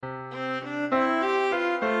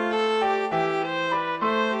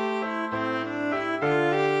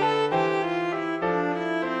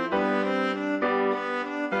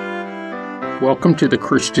Welcome to the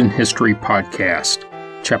Christian History Podcast,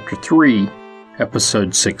 Chapter 3,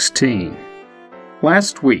 Episode 16.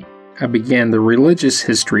 Last week, I began the religious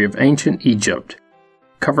history of ancient Egypt,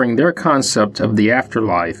 covering their concept of the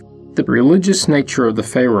afterlife, the religious nature of the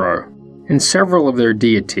pharaoh, and several of their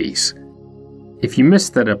deities. If you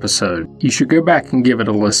missed that episode, you should go back and give it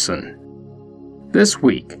a listen. This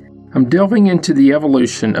week, I'm delving into the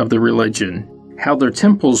evolution of the religion, how their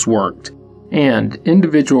temples worked, and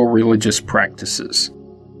individual religious practices.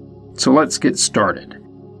 So let's get started.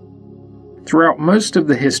 Throughout most of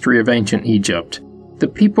the history of ancient Egypt, the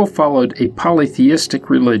people followed a polytheistic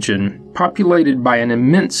religion populated by an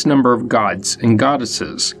immense number of gods and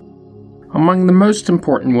goddesses. Among the most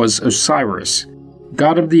important was Osiris,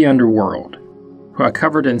 god of the underworld, who I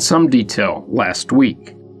covered in some detail last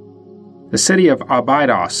week. The city of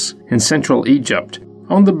Abydos in central Egypt,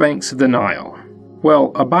 on the banks of the Nile.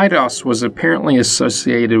 Well, Abydos was apparently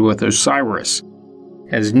associated with Osiris,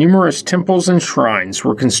 as numerous temples and shrines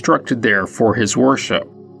were constructed there for his worship.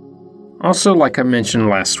 Also, like I mentioned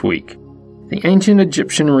last week, the ancient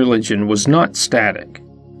Egyptian religion was not static,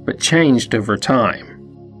 but changed over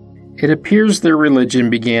time. It appears their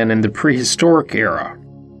religion began in the prehistoric era,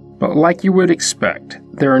 but like you would expect,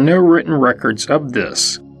 there are no written records of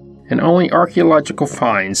this, and only archaeological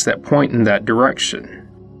finds that point in that direction.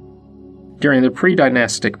 During the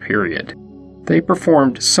pre-dynastic period, they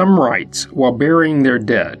performed some rites while burying their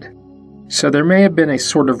dead, so there may have been a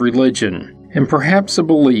sort of religion and perhaps a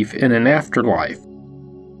belief in an afterlife.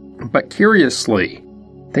 But curiously,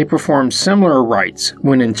 they performed similar rites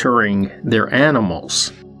when interring their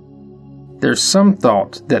animals. There's some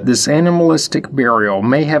thought that this animalistic burial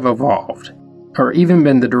may have evolved, or even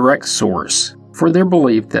been the direct source, for their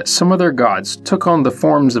belief that some of their gods took on the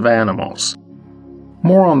forms of animals.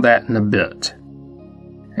 More on that in a bit.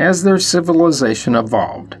 As their civilization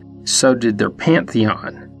evolved, so did their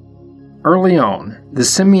pantheon. Early on, the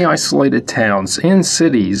semi-isolated towns and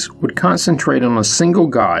cities would concentrate on a single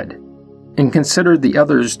god and consider the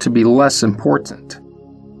others to be less important.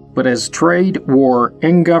 But as trade, war,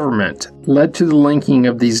 and government led to the linking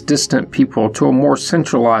of these distant people to a more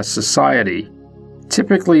centralized society,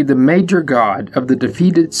 typically the major god of the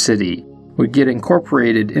defeated city would get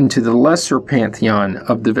incorporated into the lesser pantheon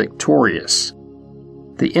of the victorious.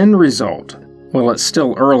 The end result, well, it's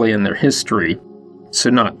still early in their history, so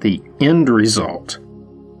not the end result,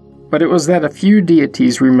 but it was that a few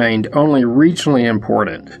deities remained only regionally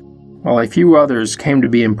important, while a few others came to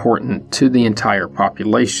be important to the entire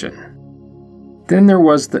population. Then there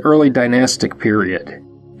was the early dynastic period,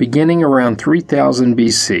 beginning around 3000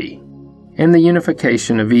 BC, and the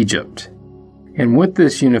unification of Egypt. And with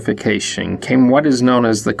this unification came what is known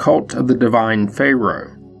as the cult of the divine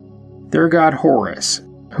pharaoh. Their god Horus,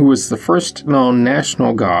 who was the first known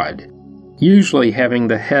national god, usually having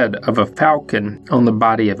the head of a falcon on the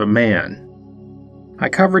body of a man. I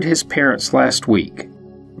covered his parents last week,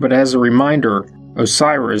 but as a reminder,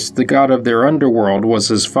 Osiris, the god of their underworld, was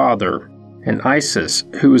his father, and Isis,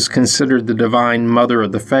 who was considered the divine mother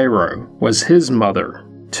of the pharaoh, was his mother,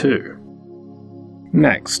 too.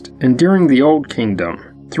 Next, and during the Old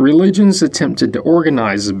Kingdom, the religions attempted to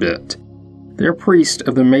organize a bit. Their priest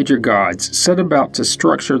of the major gods set about to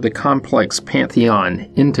structure the complex pantheon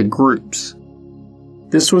into groups.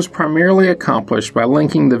 This was primarily accomplished by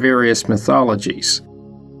linking the various mythologies.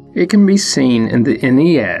 It can be seen in the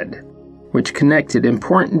Ennead, which connected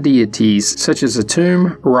important deities such as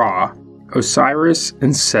Atum, Ra, Osiris,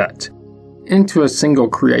 and Set into a single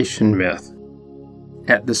creation myth.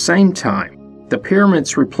 At the same time, the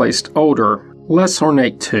pyramids replaced older, less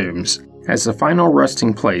ornate tombs as the final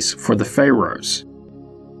resting place for the pharaohs.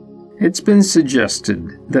 It's been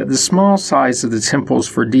suggested that the small size of the temples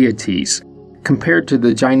for deities compared to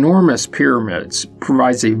the ginormous pyramids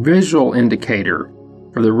provides a visual indicator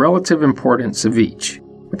for the relative importance of each,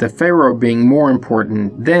 with the pharaoh being more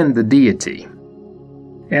important than the deity.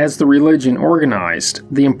 As the religion organized,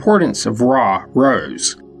 the importance of Ra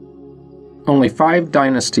rose. Only 5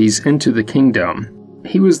 dynasties into the kingdom,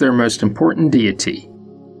 he was their most important deity,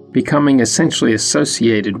 becoming essentially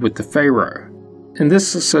associated with the pharaoh, and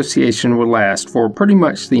this association would last for pretty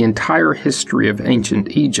much the entire history of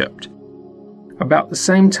ancient Egypt. About the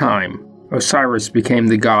same time, Osiris became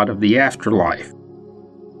the god of the afterlife.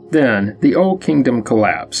 Then, the Old Kingdom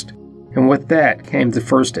collapsed, and with that came the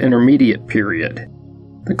first intermediate period.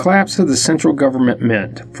 The collapse of the central government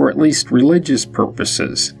meant, for at least religious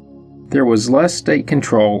purposes, there was less state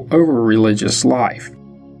control over religious life.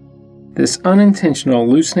 This unintentional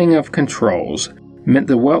loosening of controls meant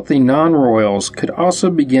the wealthy non-royals could also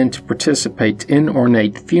begin to participate in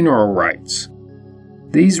ornate funeral rites.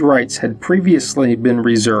 These rights had previously been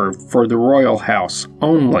reserved for the royal house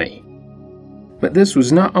only. But this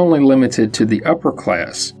was not only limited to the upper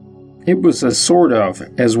class, it was a sort of,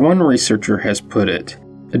 as one researcher has put it,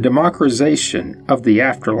 a democratization of the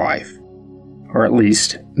afterlife, or at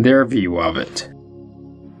least their view of it.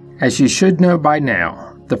 As you should know by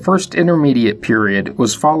now, the first intermediate period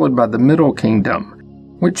was followed by the Middle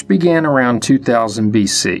Kingdom, which began around 2000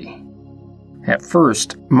 BC. At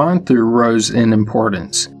first, Montu rose in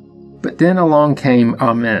importance, but then along came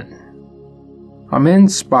Amen.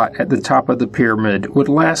 Amen's spot at the top of the pyramid would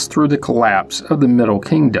last through the collapse of the Middle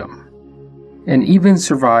Kingdom, and even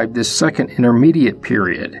survived this second intermediate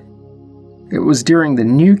period. It was during the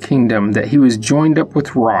New Kingdom that he was joined up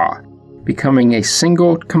with Ra, becoming a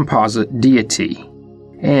single composite deity.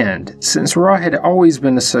 And, since Ra had always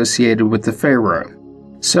been associated with the pharaoh,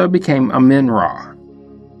 so became Amen-Ra.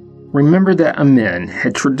 Remember that Amen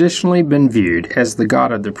had traditionally been viewed as the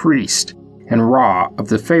god of the priest, and Ra of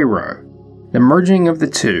the pharaoh. The merging of the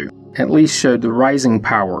two at least showed the rising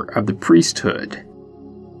power of the priesthood.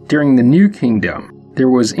 During the New Kingdom, there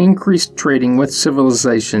was increased trading with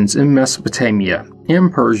civilizations in Mesopotamia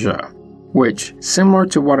and Persia, which, similar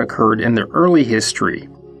to what occurred in their early history,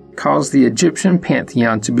 caused the Egyptian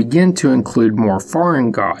pantheon to begin to include more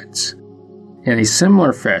foreign gods. In a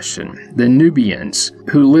similar fashion, the Nubians,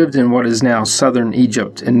 who lived in what is now southern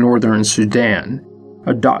Egypt and northern Sudan,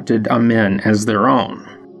 adopted Amen as their own.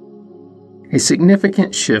 A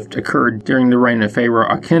significant shift occurred during the reign of Pharaoh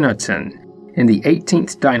Akhenaten in the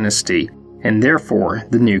 18th dynasty, and therefore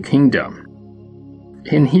the New Kingdom.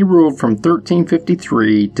 And he ruled from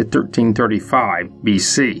 1353 to 1335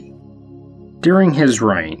 BC. During his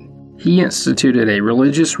reign, he instituted a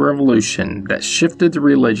religious revolution that shifted the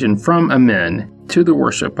religion from Amen to the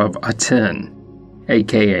worship of Aten,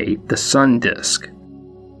 aka the sun disk.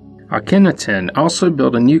 Akhenaten also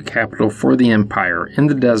built a new capital for the empire in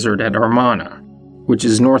the desert at Amarna, which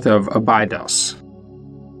is north of Abydos.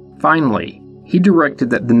 Finally, he directed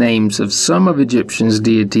that the names of some of Egyptians'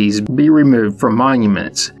 deities be removed from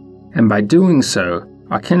monuments, and by doing so,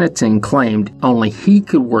 Akhenaten claimed only he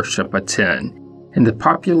could worship Aten, and the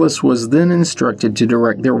populace was then instructed to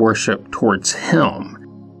direct their worship towards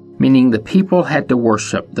him, meaning the people had to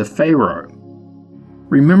worship the pharaoh.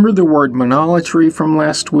 Remember the word monolatry from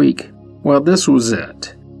last week? Well, this was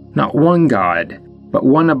it. Not one god, but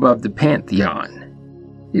one above the pantheon.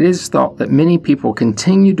 It is thought that many people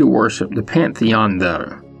continue to worship the pantheon,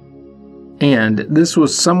 though. And this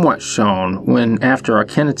was somewhat shown when, after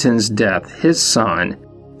Akhenaten's death, his son,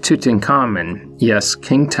 Tutankhamun, yes,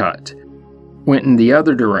 King Tut, went in the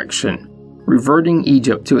other direction, reverting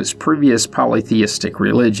Egypt to its previous polytheistic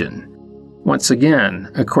religion. Once again,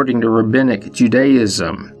 according to Rabbinic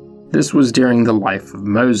Judaism, this was during the life of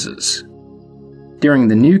Moses. During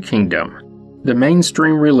the New Kingdom, the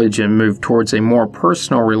mainstream religion moved towards a more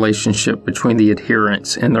personal relationship between the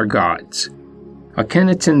adherents and their gods.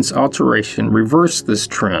 Akhenaten's alteration reversed this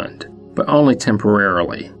trend, but only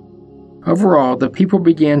temporarily. Overall, the people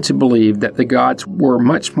began to believe that the gods were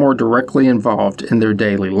much more directly involved in their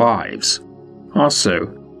daily lives.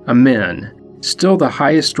 Also, Amen, still the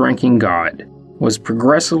highest-ranking god, was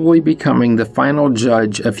progressively becoming the final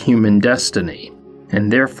judge of human destiny,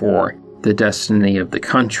 and therefore the destiny of the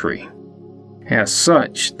country. As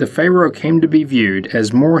such, the pharaoh came to be viewed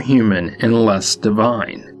as more human and less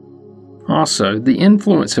divine. Also, the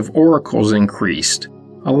influence of oracles increased,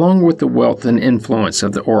 along with the wealth and influence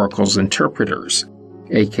of the oracle's interpreters,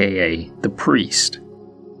 aka the priest.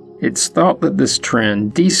 It's thought that this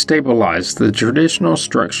trend destabilized the traditional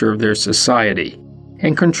structure of their society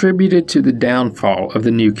and contributed to the downfall of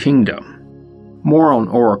the New Kingdom. More on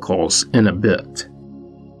oracles in a bit.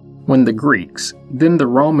 When the Greeks, then the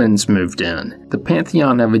Romans moved in, the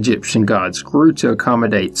pantheon of Egyptian gods grew to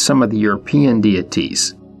accommodate some of the European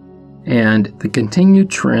deities, and the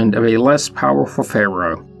continued trend of a less powerful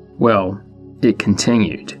pharaoh, well, it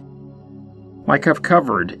continued. Like I've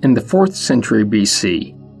covered, in the 4th century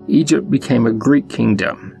BC, Egypt became a Greek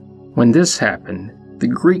kingdom. When this happened, the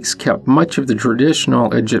Greeks kept much of the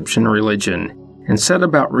traditional Egyptian religion and set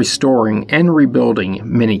about restoring and rebuilding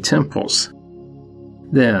many temples.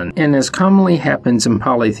 Then, and as commonly happens in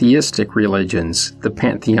polytheistic religions, the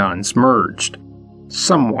pantheons merged,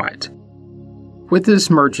 somewhat. With this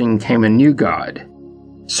merging came a new god,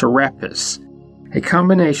 Serapis, a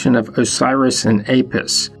combination of Osiris and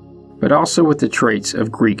Apis, but also with the traits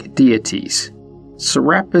of Greek deities.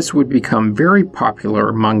 Serapis would become very popular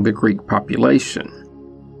among the Greek population.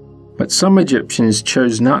 But some Egyptians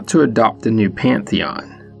chose not to adopt the new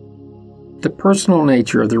pantheon. The personal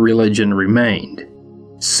nature of the religion remained.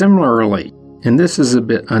 Similarly, and this is a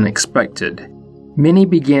bit unexpected, many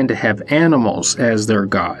began to have animals as their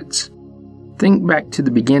gods. Think back to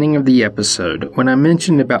the beginning of the episode when I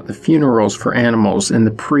mentioned about the funerals for animals in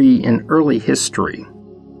the pre- and early history.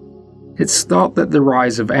 It's thought that the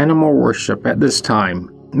rise of animal worship at this time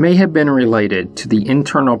may have been related to the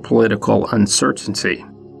internal political uncertainty.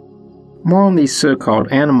 More on these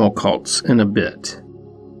so-called animal cults in a bit.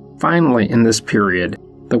 Finally, in this period,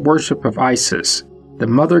 the worship of Isis, the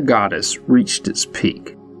mother goddess, reached its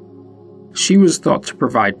peak. She was thought to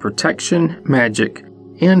provide protection, magic,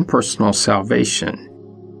 and personal salvation,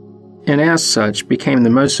 and as such became the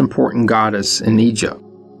most important goddess in Egypt.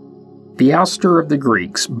 The ouster of the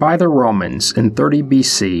Greeks by the Romans in 30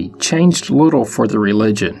 BC changed little for the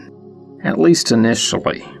religion, at least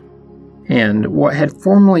initially, and what had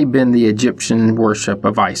formerly been the Egyptian worship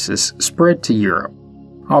of Isis spread to Europe,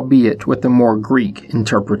 albeit with a more Greek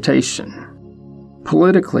interpretation.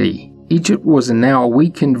 Politically, Egypt was now a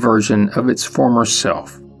weakened version of its former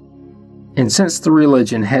self, and since the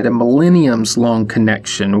religion had a millenniums-long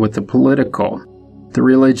connection with the political, the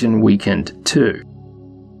religion weakened too.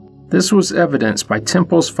 This was evidenced by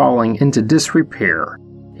temples falling into disrepair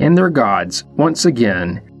and their gods, once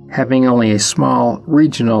again, having only a small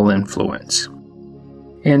regional influence.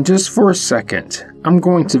 And just for a second, I'm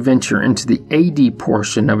going to venture into the AD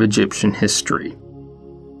portion of Egyptian history.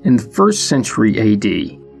 In the 1st century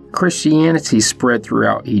AD, Christianity spread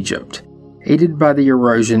throughout Egypt, aided by the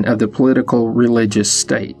erosion of the political religious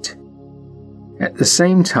state. At the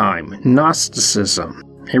same time, Gnosticism,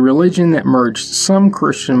 a religion that merged some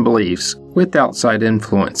Christian beliefs with outside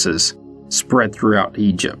influences, spread throughout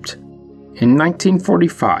Egypt. In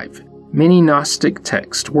 1945, many Gnostic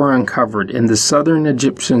texts were uncovered in the southern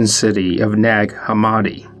Egyptian city of Nag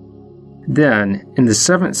Hammadi. Then, in the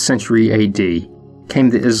 7th century AD, came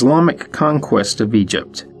the Islamic conquest of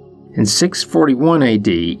Egypt. In 641 AD,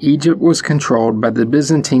 Egypt was controlled by the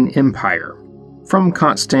Byzantine Empire from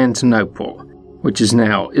Constantinople, which is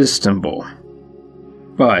now Istanbul.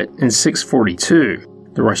 But in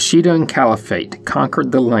 642, the Rashidun Caliphate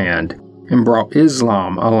conquered the land and brought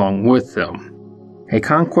Islam along with them, a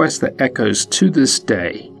conquest that echoes to this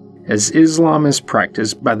day, as Islam is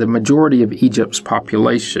practiced by the majority of Egypt's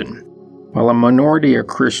population, while a minority are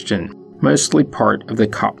Christian, mostly part of the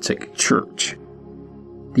Coptic Church.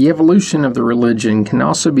 The evolution of the religion can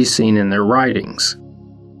also be seen in their writings.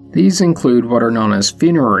 These include what are known as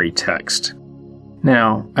funerary texts.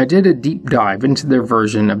 Now, I did a deep dive into their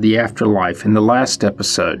version of the afterlife in the last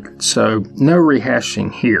episode, so no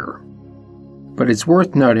rehashing here. But it's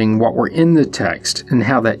worth noting what were in the text and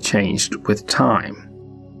how that changed with time.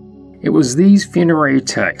 It was these funerary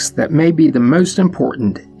texts that may be the most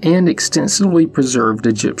important and extensively preserved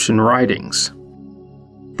Egyptian writings.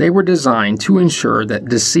 They were designed to ensure that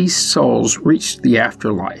deceased souls reached the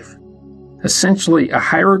afterlife, essentially a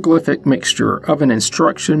hieroglyphic mixture of an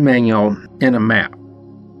instruction manual and a map.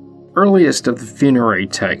 Earliest of the funerary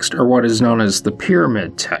texts are what is known as the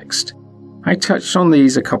pyramid text. I touched on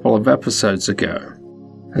these a couple of episodes ago.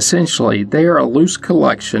 Essentially, they are a loose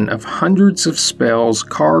collection of hundreds of spells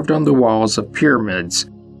carved on the walls of pyramids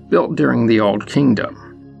built during the Old Kingdom.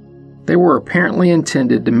 They were apparently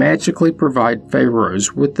intended to magically provide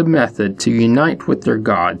pharaohs with the method to unite with their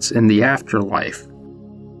gods in the afterlife.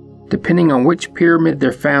 Depending on which pyramid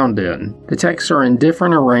they're found in, the texts are in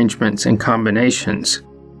different arrangements and combinations,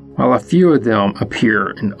 while a few of them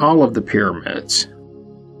appear in all of the pyramids.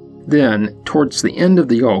 Then, towards the end of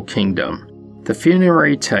the Old Kingdom, the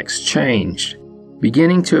funerary texts changed,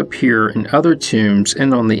 beginning to appear in other tombs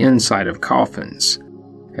and on the inside of coffins.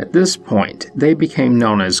 At this point, they became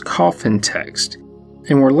known as coffin text,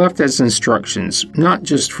 and were left as instructions not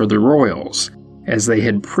just for the royals, as they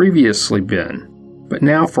had previously been, but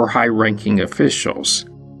now for high-ranking officials.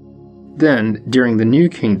 Then, during the New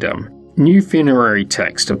Kingdom, new funerary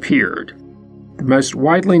text appeared. The most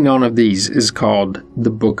widely known of these is called the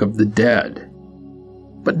Book of the Dead.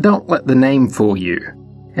 But don't let the name fool you,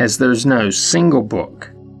 as there's no single book.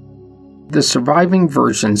 The surviving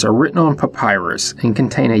versions are written on papyrus and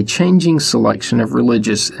contain a changing selection of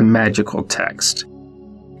religious and magical texts.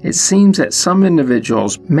 It seems that some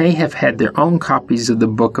individuals may have had their own copies of the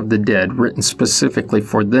Book of the Dead written specifically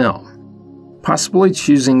for them, possibly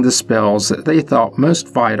choosing the spells that they thought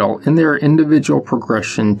most vital in their individual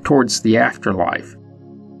progression towards the afterlife.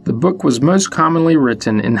 The book was most commonly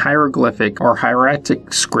written in hieroglyphic or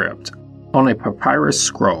hieratic script on a papyrus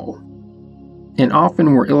scroll, and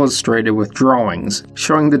often were illustrated with drawings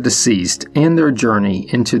showing the deceased and their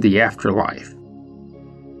journey into the afterlife.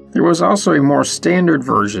 There was also a more standard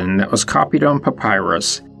version that was copied on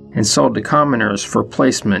papyrus and sold to commoners for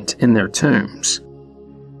placement in their tombs.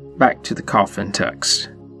 Back to the coffin text.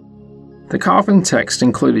 The coffin text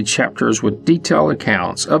included chapters with detailed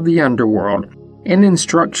accounts of the underworld and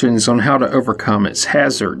instructions on how to overcome its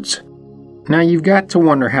hazards. Now you've got to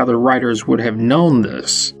wonder how the writers would have known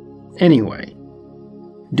this. Anyway,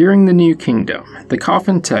 during the New Kingdom, the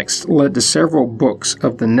coffin text led to several books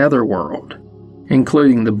of the Netherworld,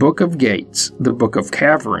 including the Book of Gates, the Book of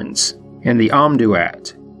Caverns, and the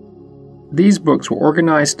Omduat. These books were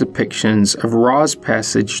organized depictions of Ra's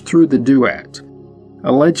passage through the Duat,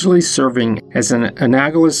 allegedly serving as an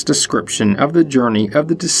analogous description of the journey of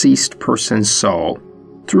the deceased person's soul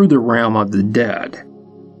through the realm of the dead.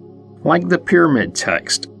 Like the pyramid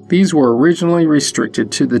text, these were originally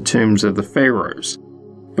restricted to the tombs of the pharaohs,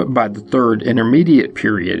 but by the Third Intermediate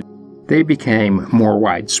Period, they became more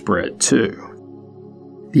widespread too.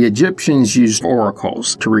 The Egyptians used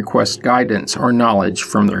oracles to request guidance or knowledge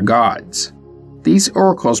from their gods. These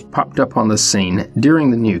oracles popped up on the scene during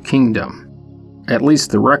the New Kingdom. At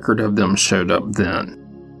least the record of them showed up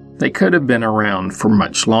then. They could have been around for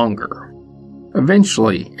much longer.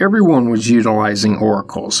 Eventually, everyone was utilizing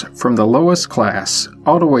oracles, from the lowest class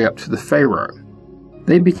all the way up to the pharaoh.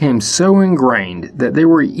 They became so ingrained that they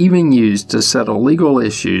were even used to settle legal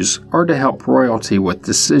issues or to help royalty with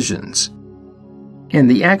decisions. And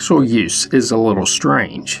the actual use is a little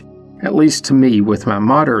strange, at least to me with my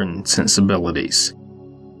modern sensibilities.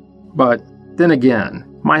 But then again,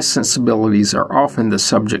 my sensibilities are often the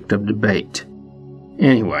subject of debate.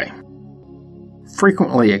 Anyway,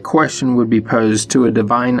 frequently a question would be posed to a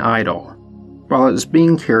divine idol while it is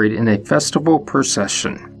being carried in a festival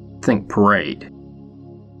procession, think parade.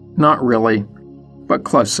 Not really, but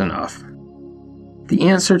close enough. The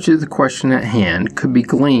answer to the question at hand could be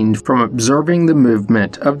gleaned from observing the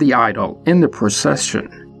movement of the idol in the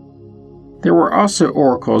procession. There were also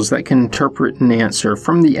oracles that can interpret an answer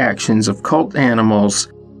from the actions of cult animals,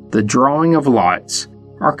 the drawing of lots,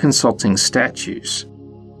 or consulting statues.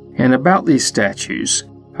 And about these statues,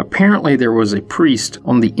 apparently there was a priest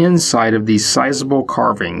on the inside of these sizable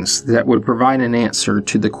carvings that would provide an answer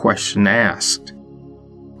to the question asked.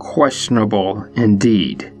 Questionable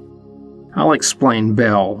indeed. I'll explain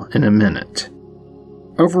Bel in a minute.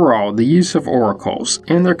 Overall, the use of oracles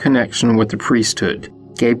and their connection with the priesthood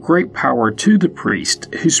gave great power to the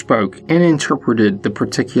priest who spoke and interpreted the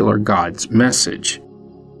particular god's message.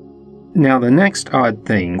 Now the next odd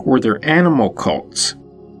thing were their animal cults.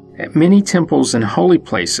 At many temples and holy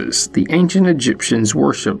places, the ancient Egyptians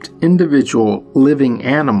worshipped individual living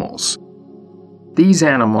animals. These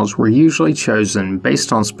animals were usually chosen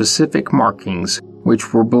based on specific markings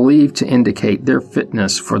which were believed to indicate their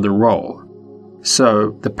fitness for the role.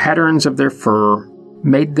 So, the patterns of their fur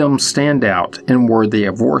made them stand out and worthy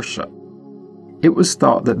of worship. It was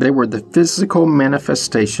thought that they were the physical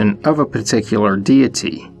manifestation of a particular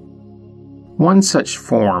deity. One such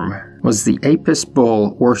form was the Apis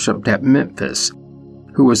bull worshipped at Memphis,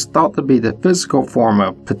 who was thought to be the physical form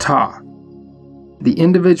of Ptah. The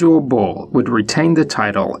individual bull would retain the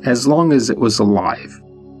title as long as it was alive.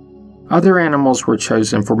 Other animals were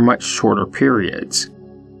chosen for much shorter periods.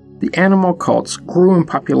 The animal cults grew in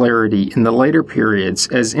popularity in the later periods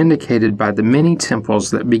as indicated by the many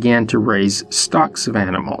temples that began to raise stocks of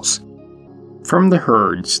animals. From the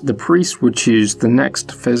herds, the priest would choose the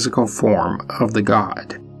next physical form of the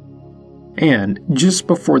god. And just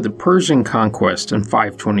before the Persian conquest in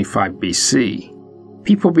 525 BC,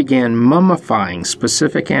 people began mummifying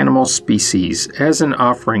specific animal species as an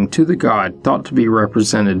offering to the god thought to be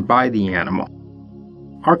represented by the animal.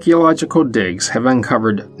 Archaeological digs have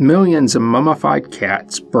uncovered millions of mummified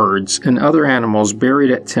cats, birds, and other animals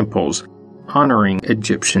buried at temples honoring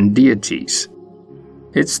Egyptian deities.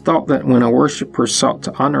 It's thought that when a worshiper sought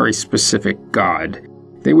to honor a specific god,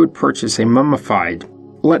 they would purchase a mummified,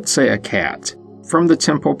 let's say a cat, from the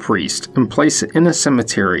temple priest and place it in a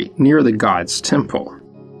cemetery near the god's temple.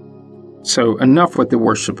 So enough with the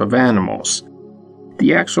worship of animals.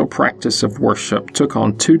 The actual practice of worship took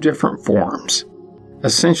on two different forms,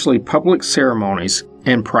 essentially public ceremonies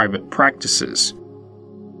and private practices.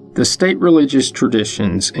 The state religious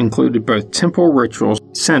traditions included both temple rituals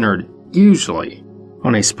centered, usually,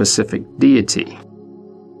 on a specific deity.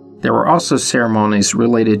 There were also ceremonies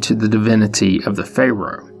related to the divinity of the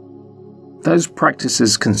pharaoh. Those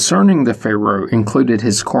practices concerning the pharaoh included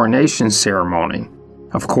his coronation ceremony,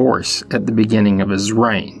 of course, at the beginning of his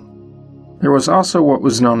reign. There was also what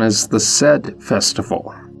was known as the Sed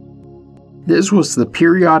Festival. This was the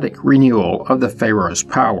periodic renewal of the pharaoh's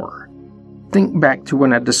power. Think back to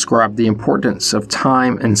when I described the importance of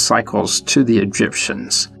time and cycles to the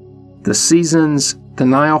Egyptians. The seasons the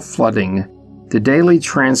Nile flooding, the daily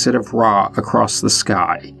transit of Ra across the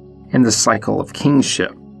sky, and the cycle of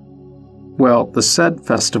kingship. Well, the Sed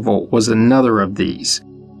festival was another of these,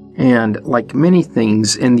 and like many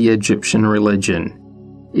things in the Egyptian religion,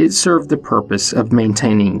 it served the purpose of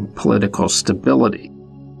maintaining political stability.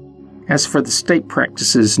 As for the state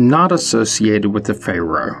practices not associated with the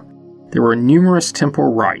pharaoh, there were numerous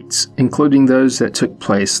temple rites, including those that took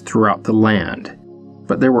place throughout the land.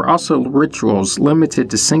 But there were also rituals limited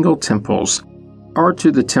to single temples or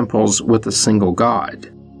to the temples with a single god.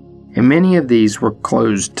 And many of these were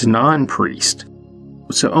closed to non-priests,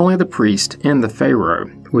 so only the priest and the pharaoh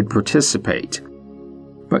would participate.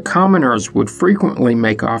 But commoners would frequently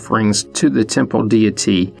make offerings to the temple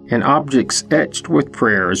deity, and objects etched with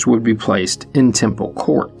prayers would be placed in temple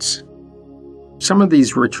courts. Some of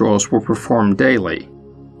these rituals were performed daily,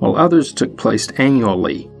 while others took place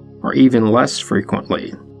annually, or even less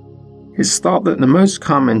frequently. It's thought that the most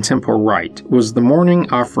common temple rite was the morning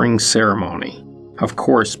offering ceremony, of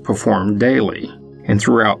course performed daily and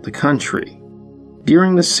throughout the country.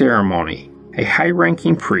 During the ceremony, a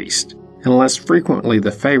high-ranking priest, and less frequently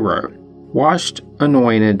the pharaoh, washed,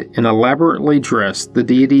 anointed, and elaborately dressed the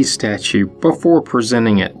deity's statue before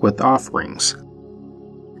presenting it with offerings.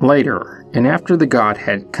 Later, and after the god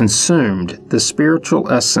had consumed the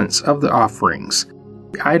spiritual essence of the offerings,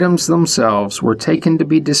 the items themselves were taken to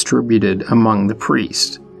be distributed among the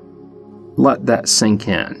priests. Let that sink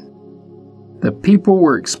in. The people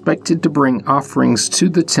were expected to bring offerings to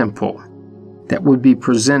the temple that would be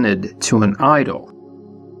presented to an idol.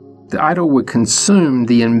 The idol would consume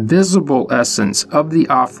the invisible essence of the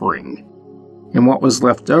offering, and what was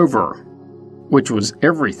left over, which was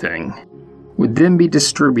everything, would then be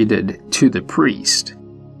distributed to the priest.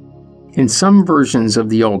 In some versions of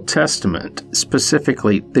the Old Testament,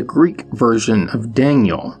 specifically the Greek version of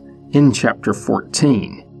Daniel, in chapter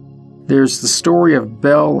 14, there's the story of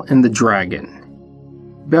Bel and the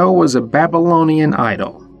dragon. Bel was a Babylonian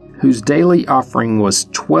idol whose daily offering was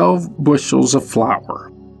 12 bushels of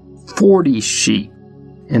flour, 40 sheep,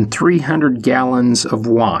 and 300 gallons of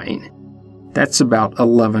wine. That's about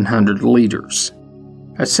 1,100 liters.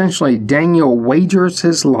 Essentially, Daniel wagers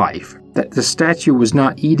his life that the statue was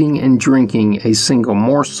not eating and drinking a single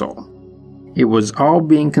morsel. It was all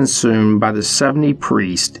being consumed by the 70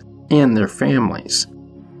 priests and their families.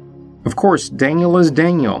 Of course, Daniel is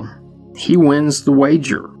Daniel. He wins the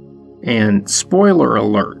wager. And, spoiler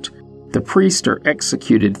alert, the priests are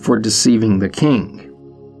executed for deceiving the king.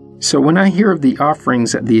 So when I hear of the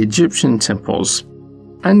offerings at the Egyptian temples,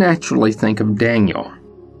 I naturally think of Daniel,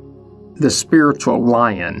 the spiritual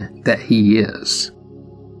lion that he is.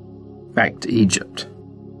 Back to Egypt.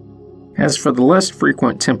 As for the less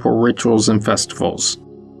frequent temple rituals and festivals,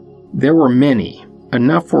 there were many,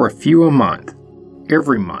 enough for a few a month,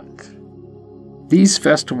 every month. These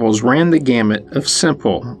festivals ran the gamut of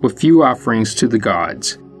simple, with few offerings to the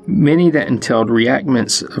gods, many that entailed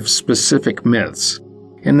reenactments of specific myths,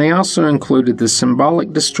 and they also included the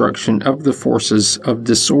symbolic destruction of the forces of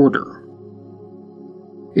disorder.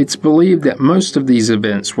 It's believed that most of these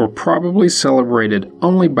events were probably celebrated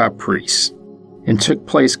only by priests, and took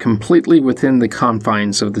place completely within the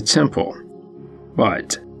confines of the temple.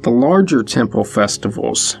 But the larger temple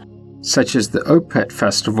festivals, such as the Opet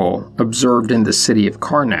festival observed in the city of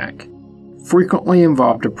Karnak, frequently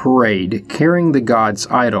involved a parade carrying the god's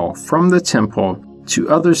idol from the temple to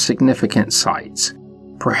other significant sites,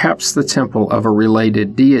 perhaps the temple of a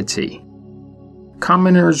related deity.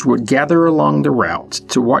 Commoners would gather along the route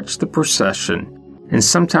to watch the procession and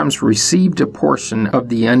sometimes received a portion of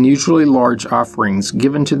the unusually large offerings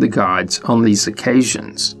given to the gods on these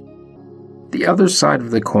occasions. The other side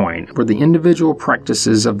of the coin were the individual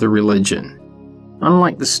practices of the religion.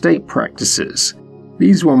 Unlike the state practices,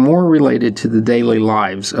 these were more related to the daily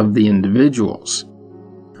lives of the individuals.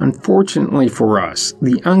 Unfortunately for us,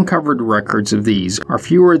 the uncovered records of these are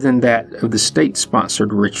fewer than that of the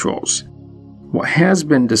state-sponsored rituals. What has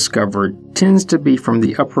been discovered tends to be from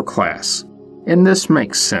the upper class, and this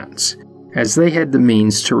makes sense, as they had the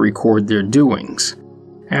means to record their doings.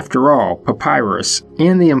 After all, papyrus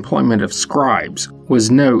and the employment of scribes was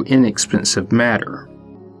no inexpensive matter.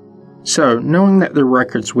 So, knowing that the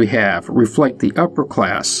records we have reflect the upper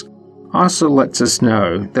class also lets us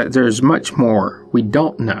know that there's much more we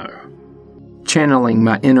don't know. Channeling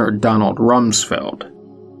my inner Donald Rumsfeld.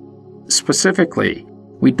 Specifically,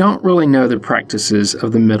 we don't really know the practices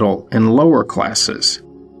of the middle and lower classes.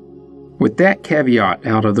 With that caveat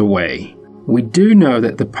out of the way, we do know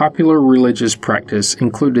that the popular religious practice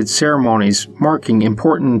included ceremonies marking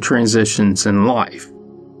important transitions in life.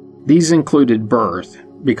 These included birth,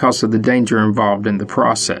 because of the danger involved in the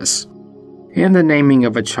process, and the naming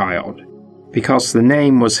of a child, because the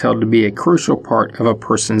name was held to be a crucial part of a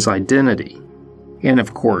person's identity, and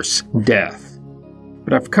of course, death.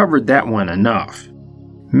 But I've covered that one enough.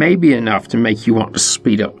 Maybe enough to make you want to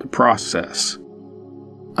speed up the process.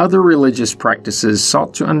 Other religious practices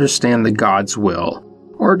sought to understand the God's will,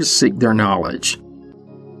 or to seek their knowledge.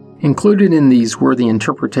 Included in these were the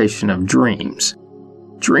interpretation of dreams.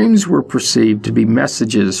 Dreams were perceived to be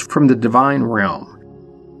messages from the divine realm,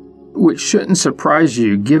 which shouldn't surprise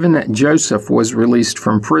you given that Joseph was released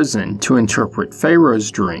from prison to interpret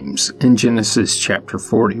Pharaoh's dreams in Genesis chapter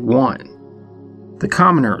 41. The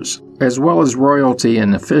commoners, as well as royalty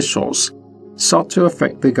and officials, sought to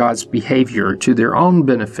affect the gods' behavior to their own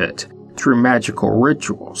benefit through magical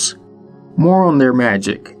rituals. More on their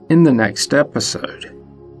magic in the next episode.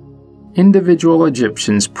 Individual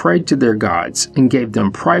Egyptians prayed to their gods and gave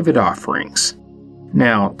them private offerings.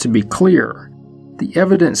 Now, to be clear, the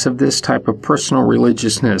evidence of this type of personal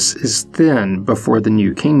religiousness is thin before the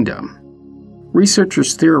New Kingdom.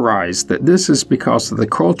 Researchers theorize that this is because of the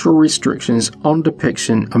cultural restrictions on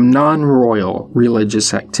depiction of non-royal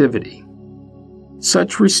religious activity.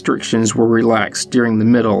 Such restrictions were relaxed during the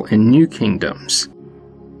Middle and New Kingdoms,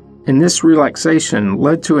 and this relaxation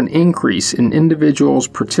led to an increase in individuals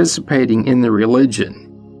participating in the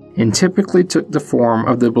religion, and typically took the form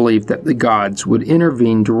of the belief that the gods would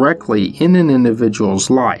intervene directly in an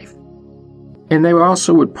individual's life, and they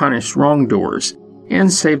also would punish wrongdoers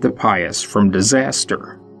and save the pious from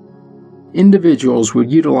disaster. Individuals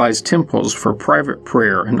would utilize temples for private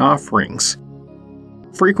prayer and offerings,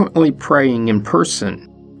 frequently praying in person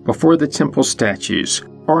before the temple statues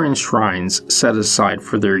or in shrines set aside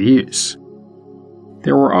for their use.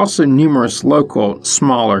 There were also numerous local,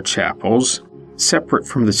 smaller chapels, separate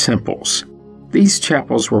from the temples. These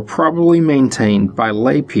chapels were probably maintained by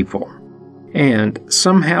lay people, and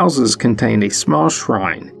some houses contained a small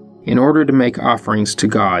shrine in order to make offerings to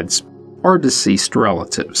gods or deceased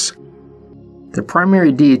relatives. The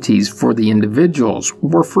primary deities for the individuals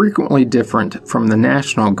were frequently different from the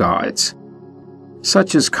national gods,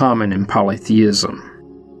 such as common in polytheism.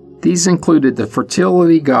 These included the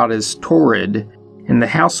fertility goddess Taurid and the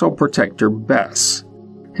household protector Bes.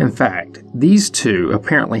 In fact, these two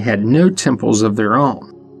apparently had no temples of their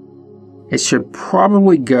own. It should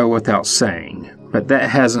probably go without saying, but that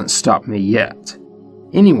hasn't stopped me yet.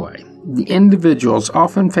 Anyway, the individuals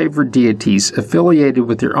often favored deities affiliated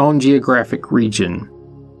with their own geographic region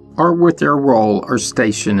or with their role or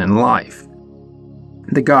station in life.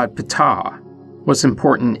 The god Ptah was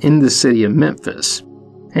important in the city of Memphis,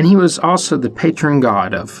 and he was also the patron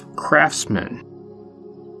god of craftsmen.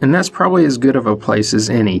 And that's probably as good of a place as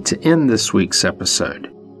any to end this week's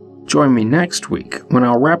episode. Join me next week when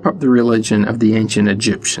I'll wrap up the religion of the ancient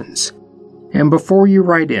Egyptians. And before you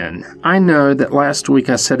write in, I know that last week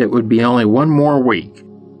I said it would be only one more week,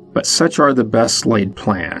 but such are the best laid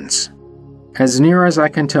plans. As near as I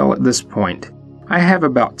can tell at this point, I have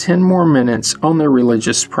about 10 more minutes on their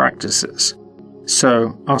religious practices.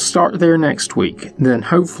 So I'll start there next week, then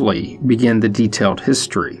hopefully begin the detailed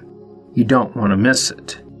history. You don't want to miss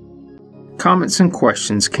it. Comments and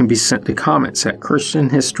questions can be sent to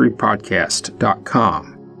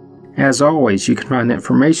comments@christianhistorypodcast.com. As always, you can find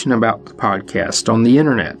information about the podcast on the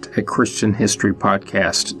internet at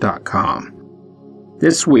christianhistorypodcast.com.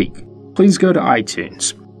 This week, please go to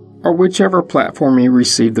iTunes, or whichever platform you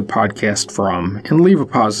receive the podcast from, and leave a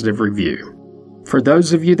positive review. For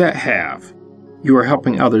those of you that have, you are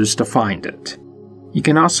helping others to find it. You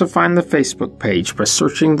can also find the Facebook page by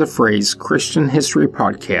searching the phrase Christian History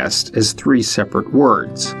Podcast as 3 separate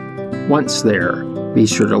words. Once there, be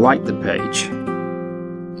sure to like the page.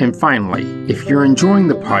 And finally, if you're enjoying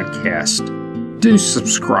the podcast, do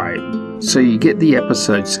subscribe so you get the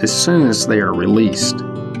episodes as soon as they are released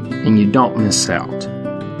and you don't miss out.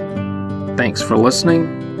 Thanks for listening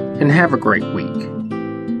and have a great week.